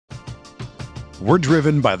We're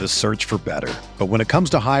driven by the search for better. But when it comes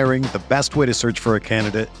to hiring, the best way to search for a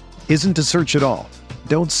candidate isn't to search at all.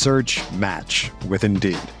 Don't search, match with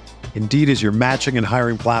Indeed. Indeed is your matching and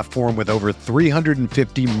hiring platform with over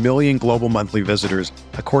 350 million global monthly visitors,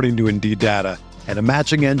 according to Indeed data, and a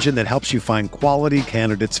matching engine that helps you find quality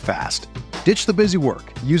candidates fast. Ditch the busy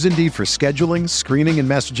work. Use Indeed for scheduling, screening, and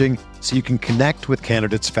messaging so you can connect with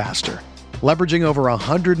candidates faster. Leveraging over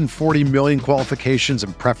 140 million qualifications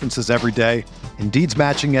and preferences every day, Indeed's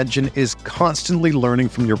matching engine is constantly learning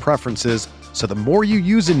from your preferences, so the more you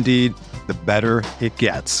use Indeed, the better it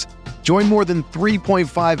gets. Join more than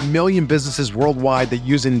 3.5 million businesses worldwide that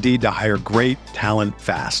use Indeed to hire great talent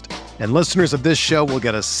fast. And listeners of this show will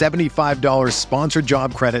get a $75 sponsored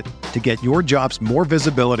job credit to get your jobs more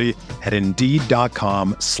visibility at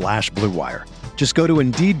Indeed.com/Blue Wire. Just go to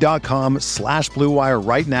Indeed.com/Blue Wire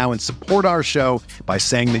right now and support our show by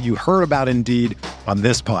saying that you heard about Indeed on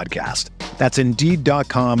this podcast. That's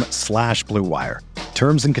Indeed.com/Blue Wire.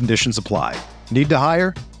 Terms and conditions apply. Need to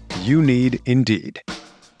hire? You need Indeed.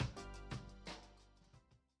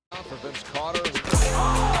 For Vince Carter. Scottie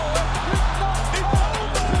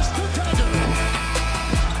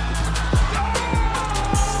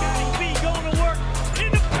B going to work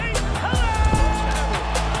in the paint.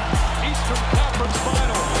 Eastern Conference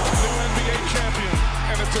Final. New NBA champion.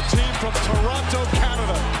 And it's a team from Toronto,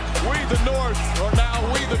 Canada. We the North are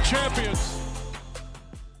now we the champions.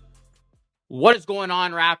 What is going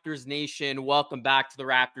on, Raptors Nation? Welcome back to the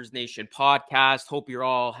Raptors Nation podcast. Hope you're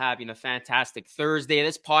all having a fantastic Thursday.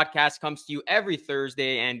 This podcast comes to you every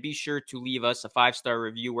Thursday, and be sure to leave us a 5-star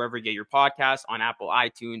review wherever you get your podcast on Apple,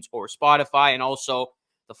 iTunes, or Spotify. And also,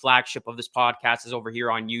 the flagship of this podcast is over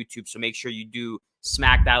here on YouTube, so make sure you do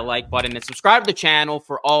smack that like button and subscribe to the channel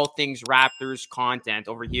for all things Raptors content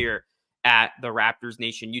over here at the Raptors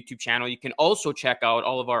Nation YouTube channel. You can also check out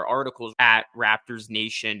all of our articles at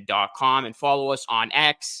raptorsnation.com and follow us on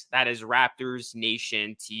X. That is Raptors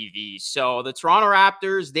Nation TV. So the Toronto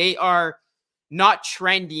Raptors, they are not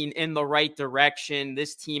trending in the right direction.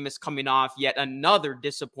 This team is coming off yet another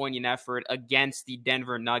disappointing effort against the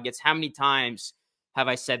Denver Nuggets. How many times have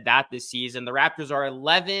I said that this season? The Raptors are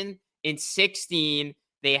 11-16.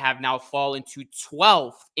 They have now fallen to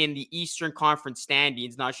 12th in the Eastern Conference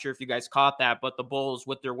standings. Not sure if you guys caught that, but the Bulls,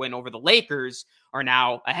 with their win over the Lakers, are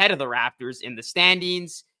now ahead of the Raptors in the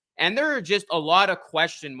standings. And there are just a lot of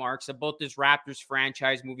question marks about this Raptors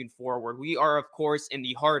franchise moving forward. We are, of course, in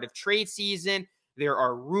the heart of trade season. There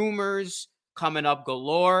are rumors coming up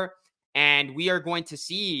galore, and we are going to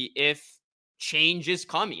see if change is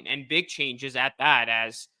coming, and big changes at that,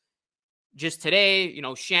 as just today,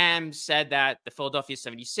 Shams said that the Philadelphia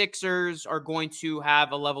 76ers are going to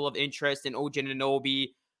have a level of interest in OG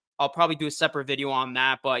Anunoby. I'll probably do a separate video on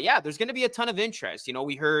that. But yeah, there's going to be a ton of interest.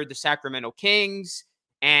 We heard the Sacramento Kings,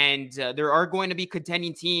 and there are going to be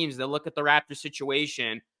contending teams that look at the Raptors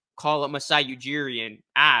situation, call up Masai Ujiri and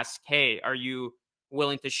ask, hey, are you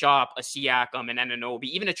willing to shop a Siakam and Anunoby,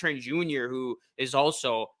 even a Trent Jr., who is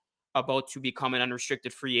also about to become an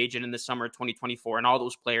unrestricted free agent in the summer of 2024, and all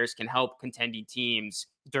those players can help contending teams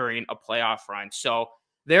during a playoff run. So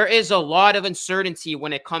there is a lot of uncertainty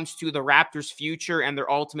when it comes to the Raptors' future and their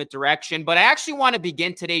ultimate direction. But I actually want to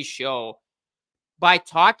begin today's show by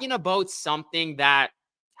talking about something that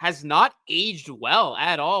has not aged well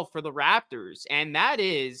at all for the Raptors, and that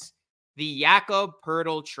is the Jakob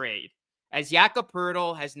Poeltl trade. As Jakob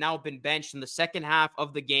Poeltl has now been benched in the second half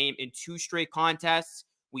of the game in 2 straight contests.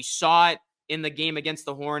 We saw it in the game against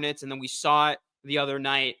the Hornets, and then we saw it the other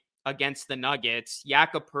night against the Nuggets.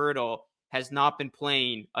 Jakob Poeltl has not been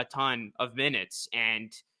playing a ton of minutes,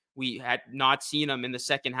 and we had not seen him in the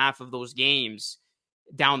second half of those games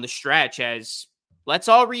down the stretch. As let's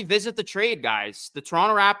all revisit the trade, guys. The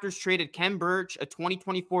Toronto Raptors traded Kem Birch, a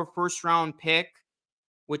 2024 first-round pick,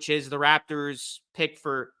 which is the Raptors' pick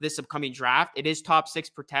for this upcoming draft. It is top 6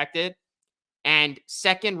 protected. And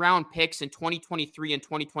second-round picks in 2023 and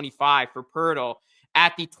 2025 for Poeltl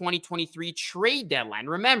at the 2023 trade deadline.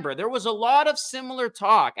 Remember, there was a lot of similar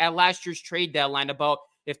talk at last year's trade deadline about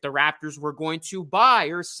if the Raptors were going to buy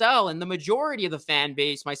or sell, and the majority of the fan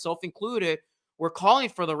base, myself included, were calling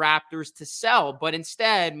for the Raptors to sell. But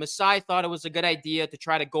instead, Masai thought it was a good idea to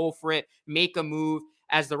try to go for it, make a move,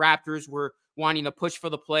 as the Raptors were wanting to push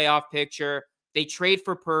for the playoff picture. They trade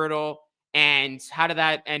for Poeltl. And how did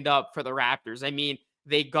that end up for the Raptors? I mean,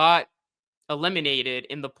 they got eliminated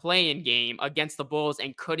in the play-in game against the Bulls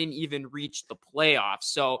and couldn't even reach the playoffs.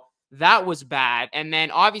 So that was bad. And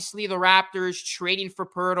then obviously the Raptors trading for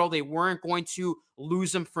Poeltl, they weren't going to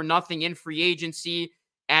lose him for nothing in free agency,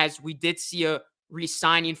 as we did see a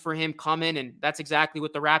re-signing for him come in, and that's exactly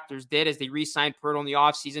what the Raptors did as they re-signed Poeltl in the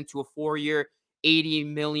offseason to a 4-year,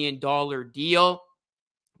 $80 million deal.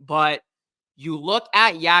 But you look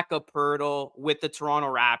at Jakob Poeltl with the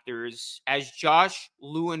Toronto Raptors, as Josh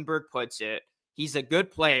Lewenberg puts it, he's a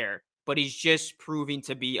good player, but he's just proving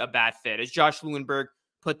to be a bad fit. As Josh Lewenberg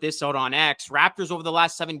put this out on X, Raptors over the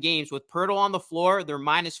last 7 games, with Poeltl on the floor, they're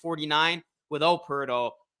minus 49. Without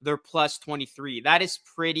Poeltl, they're plus 23. That is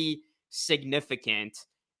pretty significant.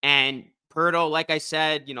 And Poeltl, like I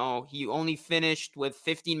said, he only finished with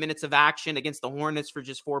 15 minutes of action against the Hornets for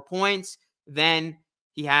just 4 points. Then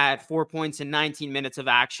he had 4 points in 19 minutes of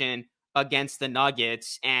action against the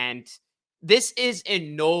Nuggets. And this is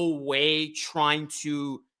in no way trying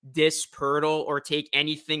to diss Poeltl or take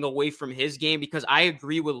anything away from his game, because I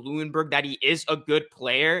agree with Lewenberg that he is a good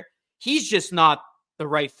player. He's just not the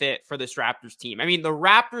right fit for this Raptors team. I mean, the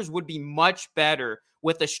Raptors would be much better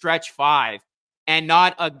with a stretch 5 and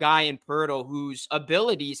not a guy in Poeltl whose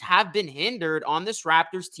abilities have been hindered on this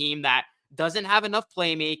Raptors team that doesn't have enough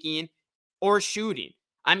playmaking or shooting.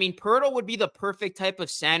 I mean, Poeltl would be the perfect type of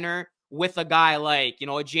center with a guy like,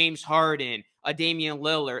 a James Harden, a Damian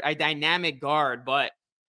Lillard, a dynamic guard. But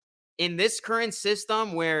in this current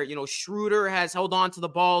system where, Schroeder has held on to the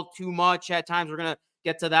ball too much at times, we're going to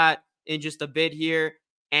get to that in just a bit here.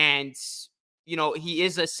 And, he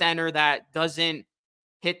is a center that doesn't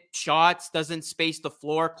hit shots, doesn't space the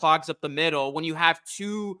floor, clogs up the middle. When you have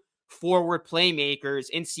 2 forward playmakers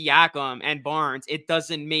in Siakam and Barnes, it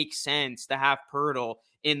doesn't make sense to have Poeltl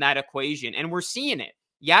in that equation. And we're seeing it.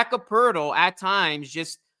 Jakob Poeltl at times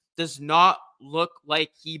just does not look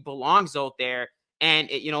like he belongs out there. And,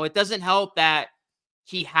 it doesn't help that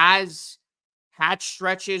he has had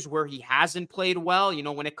stretches where he hasn't played well,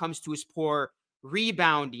 when it comes to his poor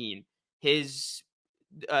rebounding, his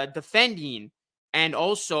defending, and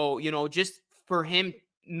also, just for him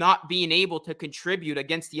not being able to contribute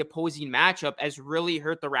against the opposing matchup has really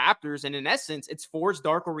hurt the Raptors. And in essence, it's forced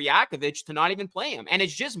Darko Rajakovic to not even play him. And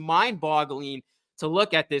it's just mind-boggling to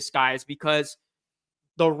look at this, guys, because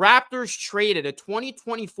the Raptors traded a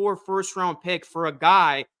 2024 first-round pick for a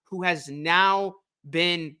guy who has now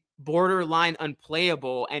been borderline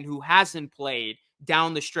unplayable and who hasn't played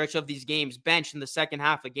down the stretch of these games, benched in the second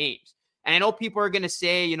half of games. And I know people are going to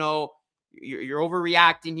say, you're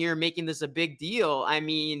overreacting here, making this a big deal. I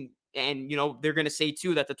mean, and, they're going to say,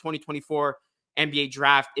 too, that the 2024 NBA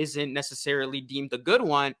draft isn't necessarily deemed a good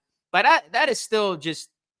one. But that is still just,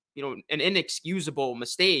 an inexcusable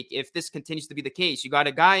mistake if this continues to be the case. You got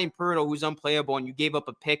a guy in Poeltl who's unplayable and you gave up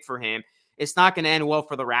a pick for him. It's not going to end well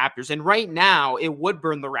for the Raptors. And right now, it would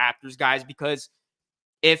burn the Raptors, guys, because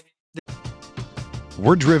if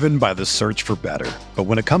We're driven by the search for better. But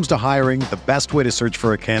when it comes to hiring, the best way to search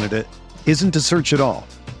for a candidate isn't to search at all.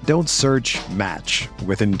 Don't search, match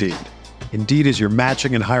with Indeed. Indeed is your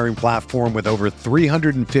matching and hiring platform with over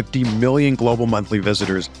 350 million global monthly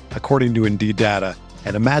visitors, according to Indeed data,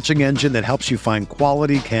 and a matching engine that helps you find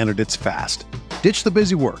quality candidates fast. Ditch the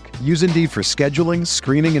busy work. Use Indeed for scheduling,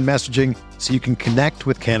 screening, and messaging so you can connect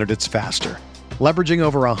with candidates faster. Leveraging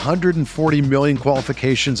over 140 million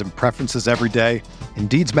qualifications and preferences every day,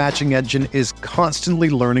 Indeed's matching engine is constantly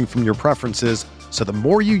learning from your preferences, so the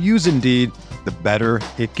more you use Indeed, the better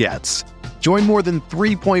it gets. Join more than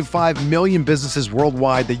 3.5 million businesses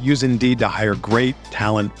worldwide that use Indeed to hire great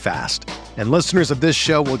talent fast. And listeners of this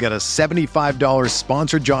show will get a $75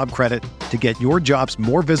 sponsored job credit to get your jobs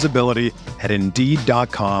more visibility at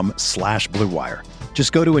Indeed.com/Blue Wire.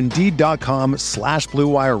 Just go to Indeed.com/Blue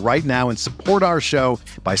Wire right now and support our show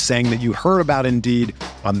by saying that you heard about Indeed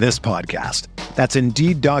on this podcast. That's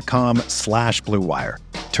Indeed.com/Blue Wire.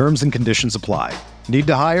 Terms and conditions apply. Need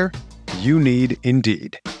to hire? You need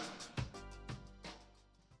Indeed.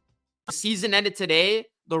 The season ended today,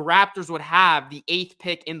 the Raptors would have the 8th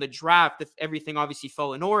pick in the draft if everything obviously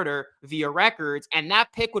fell in order via records, and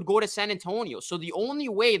that pick would go to San Antonio. So the only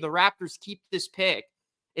way the Raptors keep this pick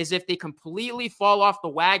is if they completely fall off the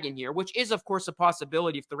wagon here, which is, of course, a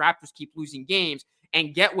possibility if the Raptors keep losing games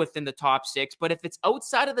and get within the top 6. But if it's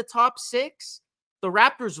outside of the top 6, the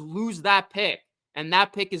Raptors lose that pick, and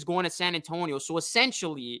that pick is going to San Antonio. So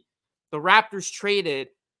essentially, the Raptors traded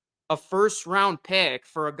a first-round pick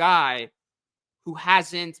for a guy who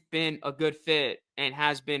hasn't been a good fit and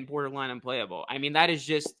has been borderline unplayable. I mean, that is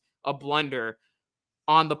just a blunder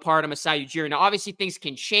on the part of Masai Ujiri. Now, obviously, things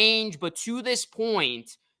can change, but to this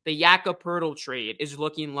point, the Jakob Poeltl trade is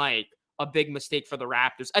looking like a big mistake for the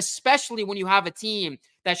Raptors, especially when you have a team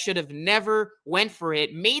that should have never went for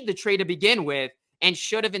it, made the trade to begin with, and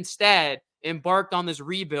should have instead embarked on this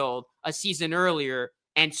rebuild a season earlier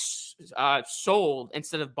and sold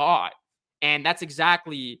instead of bought. And that's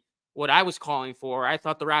exactly what I was calling for. I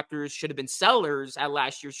thought the Raptors should have been sellers at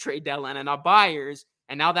last year's trade deadline and not buyers.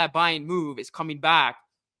 And now that buying move is coming back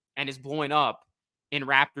and is blowing up in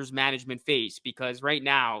Raptors management face, because right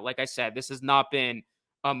now, like I said, this has not been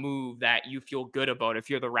a move that you feel good about if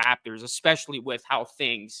you're the Raptors, especially with how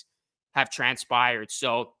things have transpired.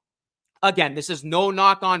 So again, this is no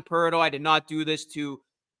knock on Poeltl. I did not do this to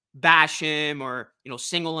bash him or,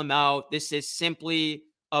 single him out. This is simply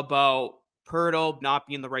about Poeltl not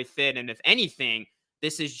being the right fit. And if anything,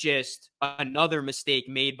 this is just another mistake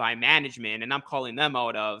made by management, and I'm calling them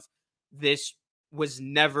out of. This was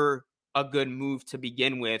never a good move to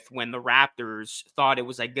begin with when the Raptors thought it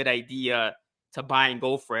was a good idea to buy and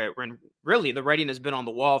go for it. When really the writing has been on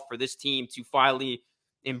the wall for this team to finally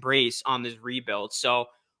embrace on this rebuild. So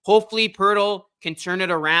hopefully Poeltl can turn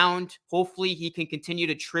it around. Hopefully he can continue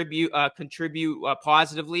to contribute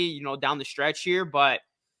positively, down the stretch here. But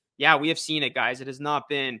yeah, we have seen it, guys. It has not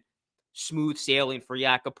been smooth sailing for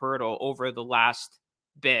Jakob Poeltl over the last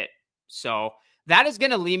bit. So that is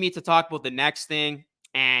going to lead me to talk about the next thing,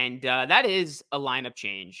 and that is a lineup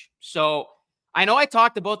change. So I know I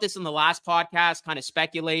talked about this in the last podcast, kind of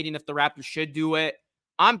speculating if the Raptors should do it.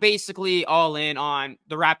 I'm basically all in on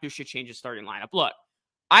the Raptors should change the starting lineup. Look,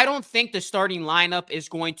 I don't think the starting lineup is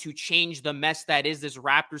going to change the mess that is this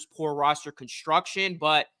Raptors poor roster construction,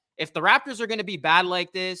 but if the Raptors are going to be bad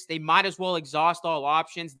like this, they might as well exhaust all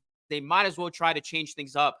options. They might as well try to change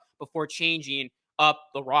things up before changing up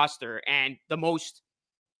the roster. And the most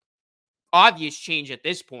obvious change at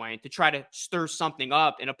this point to try to stir something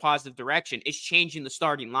up in a positive direction is changing the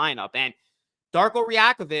starting lineup. And Darko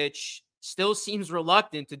Rajakovic still seems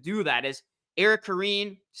reluctant to do that, as Eric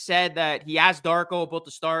Kareen said that he asked Darko about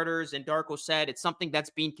the starters, and Darko said it's something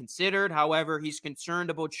that's being considered. However, he's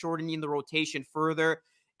concerned about shortening the rotation further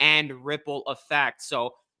and ripple effect.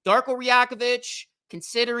 So Darko Rajakovic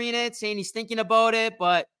considering it, saying he's thinking about it,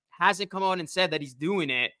 but hasn't come out and said that he's doing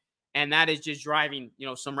it. And that is just driving,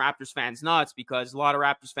 some Raptors fans nuts, because a lot of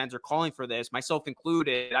Raptors fans are calling for this, myself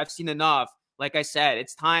included. I've seen enough. Like I said,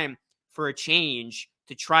 it's time for a change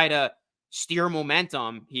to try to steer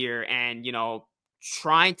momentum here and,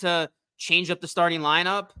 trying to change up the starting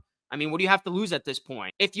lineup. I mean, what do you have to lose at this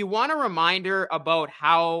point? If you want a reminder about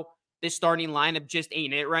how this starting lineup just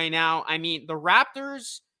ain't it right now, I mean, the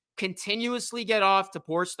Raptors continuously get off to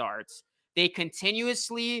poor starts. They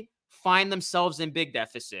continuously find themselves in big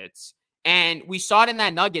deficits. And we saw it in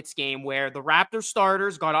that Nuggets game where the Raptors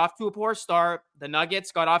starters got off to a poor start. The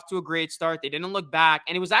Nuggets got off to a great start. They didn't look back.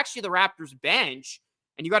 And it was actually the Raptors bench,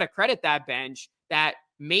 and you got to credit that bench, that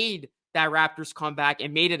made that Raptors comeback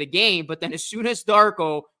and made it a game. But then as soon as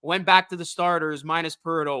Darko went back to the starters minus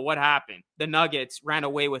Poeltl, what happened? The Nuggets ran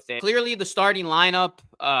away with it. Clearly, the starting lineup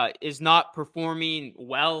is not performing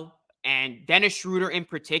well. And Dennis Schroeder in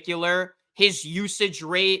particular, his usage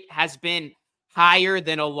rate has been higher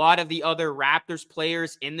than a lot of the other Raptors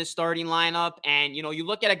players in the starting lineup. And, you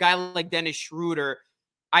look at a guy like Dennis Schroeder,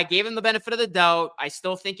 I gave him the benefit of the doubt. I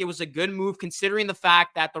still think it was a good move considering the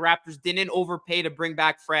fact that the Raptors didn't overpay to bring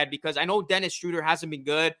back Fred, because I know Dennis Schroeder hasn't been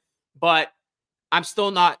good, but I'm still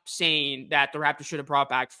not saying that the Raptors should have brought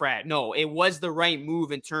back Fred. No, it was the right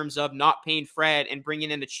move in terms of not paying Fred and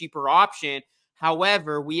bringing in a cheaper option.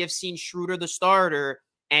 However, we have seen Schroeder the starter,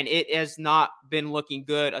 and it has not been looking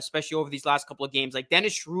good, especially over these last couple of games. Like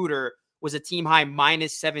Dennis Schroeder was a team high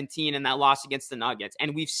minus 17 in that loss against the Nuggets,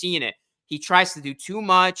 and we've seen it. He tries to do too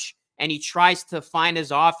much, and he tries to find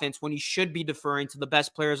his offense when he should be deferring to the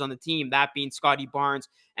best players on the team, that being Scottie Barnes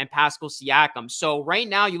and Pascal Siakam. So right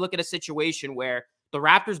now you look at a situation where the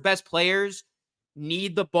Raptors' best players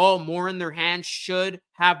need the ball more in their hands, should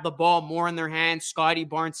have the ball more in their hands, Scottie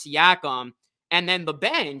Barnes, Siakam, and then the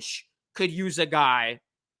bench could use a guy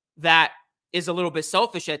that is a little bit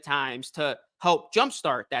selfish at times to help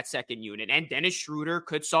jumpstart that second unit. And Dennis Schroeder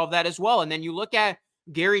could solve that as well. And then you look at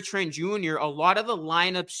Gary Trent Jr., a lot of the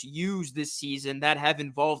lineups used this season that have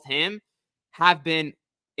involved him have been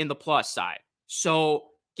in the plus side. So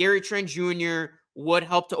Gary Trent Jr. would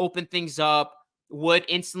help to open things up, would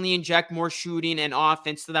instantly inject more shooting and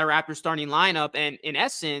offense to that Raptors starting lineup, and in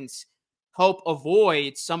essence, help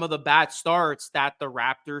avoid some of the bad starts that the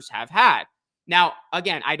Raptors have had. Now,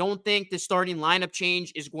 again, I don't think the starting lineup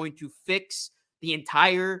change is going to fix the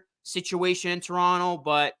entire situation in Toronto,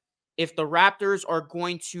 but if the Raptors are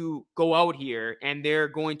going to go out here and they're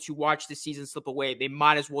going to watch the season slip away, they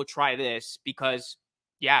might as well try this because,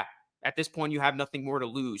 yeah, at this point, you have nothing more to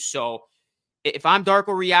lose. So if I'm Darko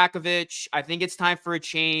Rajakovic, I think it's time for a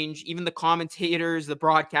change. Even the commentators, the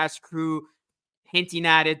broadcast crew, hinting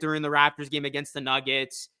at it during the Raptors game against the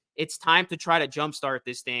Nuggets. it's time to try to jumpstart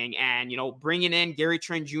this thing. And, bringing in Gary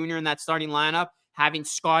Trent Jr. in that starting lineup, having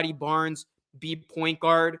Scottie Barnes be point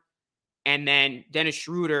guard, and then Dennis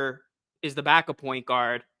Schroeder is the backup point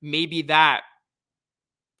guard. Maybe that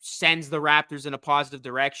sends the Raptors in a positive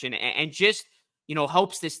direction and just,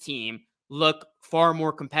 helps this team look far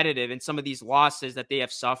more competitive in some of these losses that they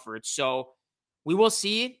have suffered. So we will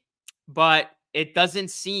see, but it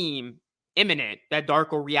doesn't seem imminent that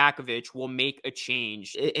Darko Rajakovic will make a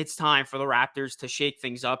change. It's time for the Raptors to shake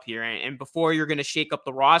things up here. And before you're going to shake up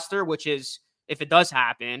the roster, which is, if it does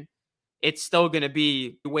happen, it's still going to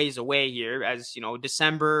be ways away here. As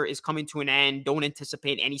December is coming to an end. Don't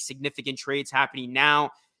anticipate any significant trades happening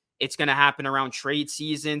now. It's going to happen around trade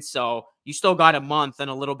season. So you still got a month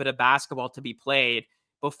and a little bit of basketball to be played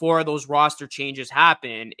before those roster changes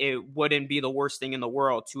happen. It wouldn't be the worst thing in the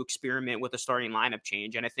world to experiment with a starting lineup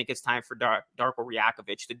change. And I think it's time for Darko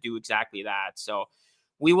Rajakovic to do exactly that. So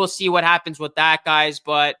we will see what happens with that, guys.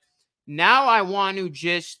 But now I want to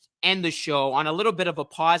just end the show on a little bit of a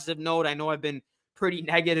positive note. I know I've been pretty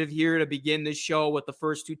negative here to begin this show with the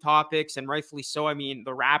first two topics, and rightfully so. I mean,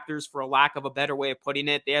 the Raptors, for a lack of a better way of putting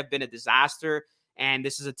it, they have been a disaster. And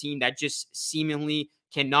this is a team that just seemingly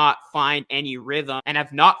cannot find any rhythm and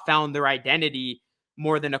have not found their identity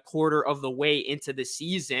more than a quarter of the way into the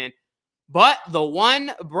season. But the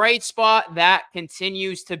one bright spot that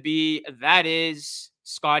continues to be, that is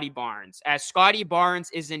Scottie Barnes. As Scottie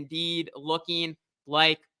Barnes is indeed looking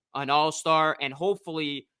like an all-star, and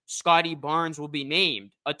hopefully Scottie Barnes will be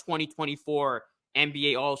named a 2024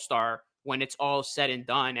 NBA All-Star when it's all said and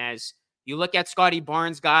done. As you look at Scottie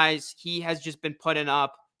Barnes, guys, he has just been putting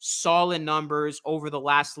up solid numbers over the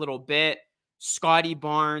last little bit. Scottie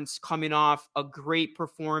Barnes coming off a great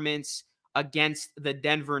performance against the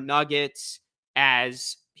Denver Nuggets,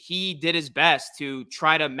 as he did his best to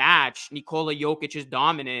try to match Nikola Jokic's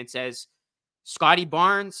dominance. As Scottie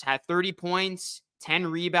Barnes had 30 points, 10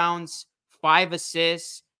 rebounds, 5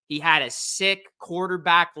 assists. He had a sick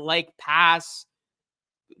quarterback-like pass,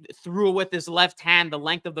 threw it with his left hand, the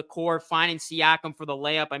length of the court, finding Siakam for the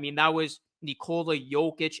layup. I mean, that was Nikola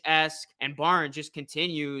Jokic-esque. And Barnes just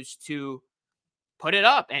continues to put it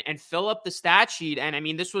up and fill up the stat sheet. And I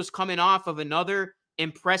mean, this was coming off of another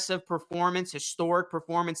impressive performance, historic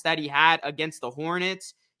performance that he had against the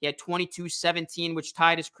Hornets. He had 22-17, which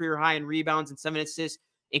tied his career high in rebounds and 7 assists,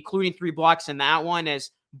 including 3 blocks in that one,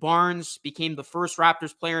 as Barnes became the first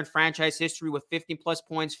Raptors player in franchise history with 15-plus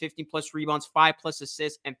points, 15-plus rebounds, 5-plus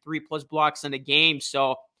assists, and 3-plus blocks in a game.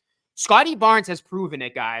 So Scottie Barnes has proven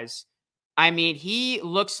it, guys. I mean, he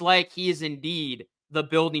looks like he is indeed the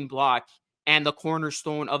building block and the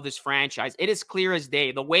cornerstone of this franchise. It is clear as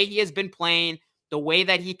day. The way he has been playing, the way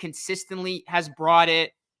that he consistently has brought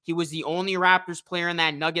it. He was the only Raptors player in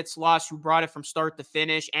that Nuggets loss who brought it from start to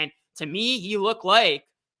finish. And to me, he looked like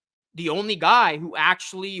the only guy who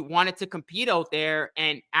actually wanted to compete out there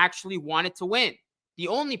and actually wanted to win. The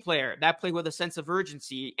only player that played with a sense of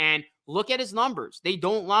urgency. And look at his numbers. They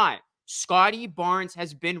don't lie. Scottie Barnes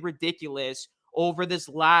has been ridiculous over this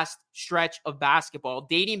last stretch of basketball.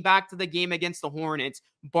 Dating back to the game against the Hornets,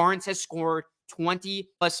 Barnes has scored 20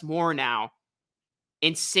 plus more now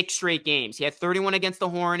in 6 straight games. He had 31 against the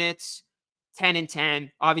Hornets,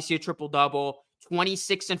 10-10, obviously a triple-double.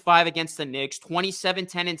 26-5 against the Knicks,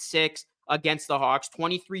 27-10-6 against the Hawks,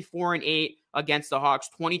 23-4-8 against the Hawks,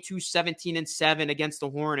 22-17-7 against the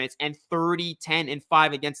Hornets, and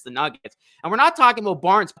 30-10-5 against the Nuggets. And we're not talking about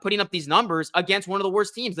Barnes putting up these numbers against one of the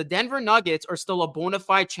worst teams. The Denver Nuggets are still a bona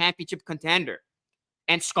fide championship contender.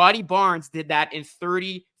 And Scottie Barnes did that in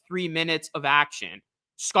 33 minutes of action.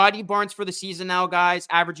 Scottie Barnes for the season now, guys,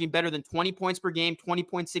 averaging better than 20 points per game,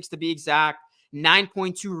 20.6 to be exact.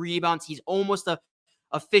 9.2 rebounds. He's almost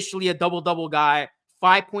officially a double-double guy.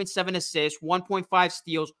 5.7 assists, 1.5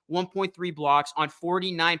 steals, 1.3 blocks on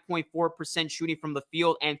 49.4% shooting from the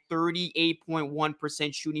field and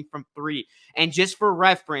 38.1% shooting from 3. And just for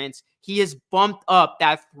reference, he has bumped up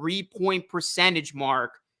that 3-point percentage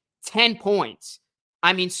mark 10 points.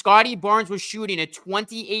 I mean, Scottie Barnes was shooting at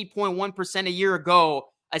 28.1% a year ago.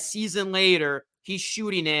 A season later, he's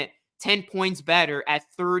shooting it 10 points better at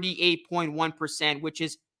 38.1%, which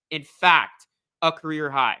is, in fact, a career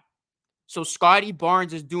high. So Scottie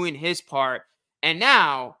Barnes is doing his part. And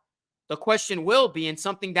now the question will be, and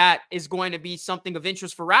something that is going to be something of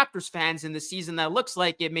interest for Raptors fans in the season that looks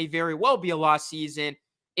like it may very well be a lost season,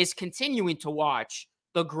 is continuing to watch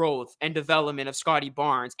the growth and development of Scottie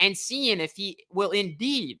Barnes and seeing if he will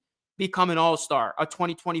indeed become an all-star, a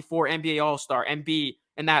 2024 NBA All-Star, and be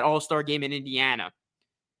in that All-Star game in Indiana.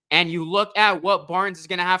 and you look at what Barnes is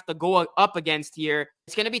going to have to go up against here,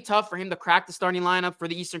 it's going to be tough for him to crack the starting lineup for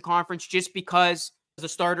the Eastern Conference just because the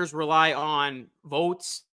starters rely on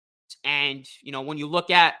votes. And, when you look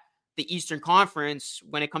at the Eastern Conference,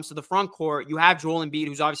 when it comes to the front court, you have Joel Embiid,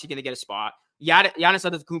 who's obviously going to get a spot. Giannis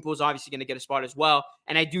Antetokounmpo is obviously going to get a spot as well.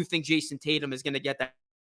 And I do think Jason Tatum is going to get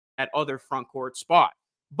that other front court spot.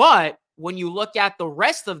 But when you look at the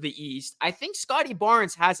rest of the East, I think Scottie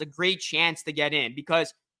Barnes has a great chance to get in,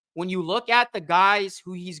 because when you look at the guys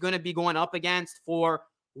who he's going to be going up against for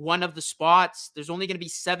one of the spots, there's only going to be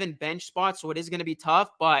 7 bench spots, so it is going to be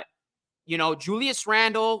tough. But, Julius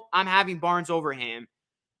Randle, I'm having Barnes over him.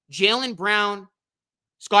 Jaylen Brown,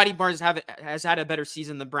 Scottie Barnes has had a better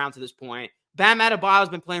season than Brown to this point. Bam Adebayo has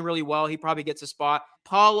been playing really well. He probably gets a spot.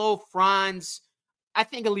 Paulo, Franz, I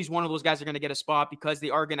think at least one of those guys are going to get a spot because they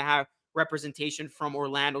are going to have representation from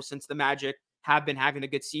Orlando since the Magic have been having a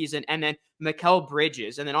good season. And then Mikal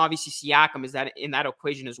Bridges. And then obviously Siakam is in that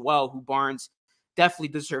equation as well, who Barnes definitely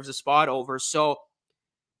deserves a spot over. So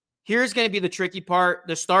here's going to be the tricky part.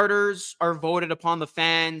 The starters are voted upon the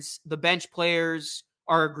fans. The bench players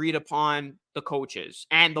are agreed upon the coaches.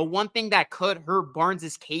 And the one thing that could hurt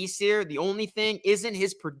Barnes' case here, the only thing isn't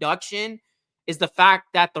his production, is the fact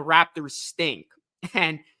that the Raptors stink.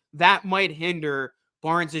 And that might hinder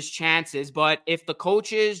Barnes' chances. But if the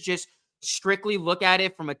coaches just strictly look at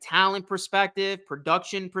it from a talent perspective,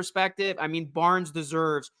 production perspective, I mean, Barnes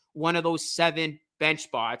deserves one of those 7 bench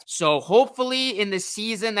spots. So hopefully in the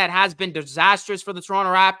season that has been disastrous for the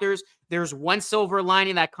Toronto Raptors, there's one silver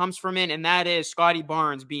lining that comes from it, and that is Scottie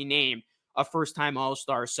Barnes being named a first-time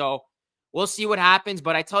All-Star. So we'll see what happens.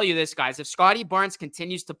 But I tell you this, guys, if Scottie Barnes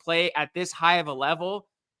continues to play at this high of a level,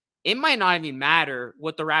 it might not even matter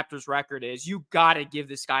what the Raptors' record is. You got to give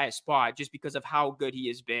this guy a spot just because of how good he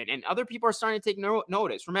has been. And other people are starting to take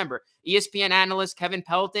notice. Remember, ESPN analyst Kevin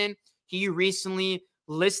Poeltl, he recently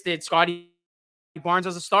listed Scottie Barnes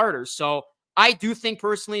as a starter. So I do think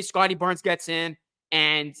personally Scottie Barnes gets in,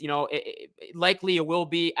 and likely it will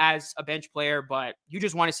be as a bench player, but you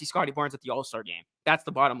just want to see Scottie Barnes at the All-Star game. That's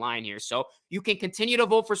the bottom line here. So you can continue to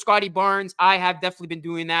vote for Scottie Barnes. I have definitely been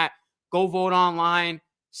doing that. Go vote online.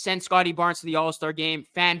 Send Scottie Barnes to the All-Star game.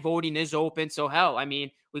 Fan voting is open. So hell, I mean,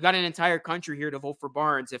 we got an entire country here to vote for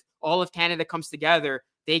Barnes. If all of Canada comes together,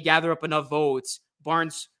 they gather up enough votes,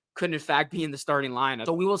 Barnes could in fact be in the starting lineup.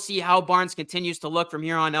 So we will see how Barnes continues to look from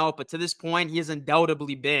here on out. But to this point, he has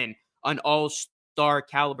undoubtedly been an all-star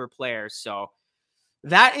caliber player. So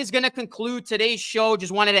that is going to conclude today's show.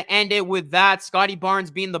 Just wanted to end it with that. Scottie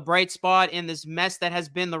Barnes being the bright spot in this mess that has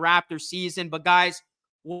been the Raptors season. But guys,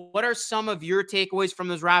 what are some of your takeaways from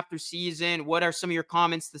this Raptors season? What are some of your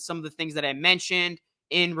comments to some of the things that I mentioned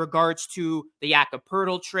in regards to the Jakob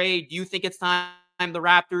Poeltl trade? Do you think it's time the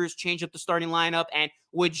Raptors change up the starting lineup? And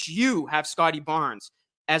would you have Scottie Barnes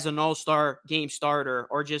as an all-star game starter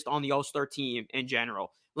or just on the all-star team in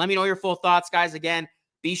general? Let me know your full thoughts, guys. Again,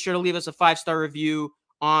 be sure to leave us a 5-star review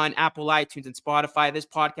on Apple, iTunes, and Spotify. This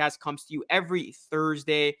podcast comes to you every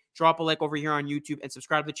Thursday. Drop a like over here on YouTube and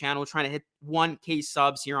subscribe to the channel. We're trying to hit 1K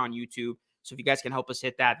subs here on YouTube. So if you guys can help us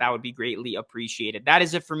hit that, that would be greatly appreciated. That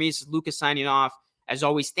is it for me. This is Lucas signing off. As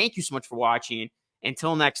always, thank you so much for watching.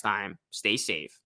 Until next time, stay safe.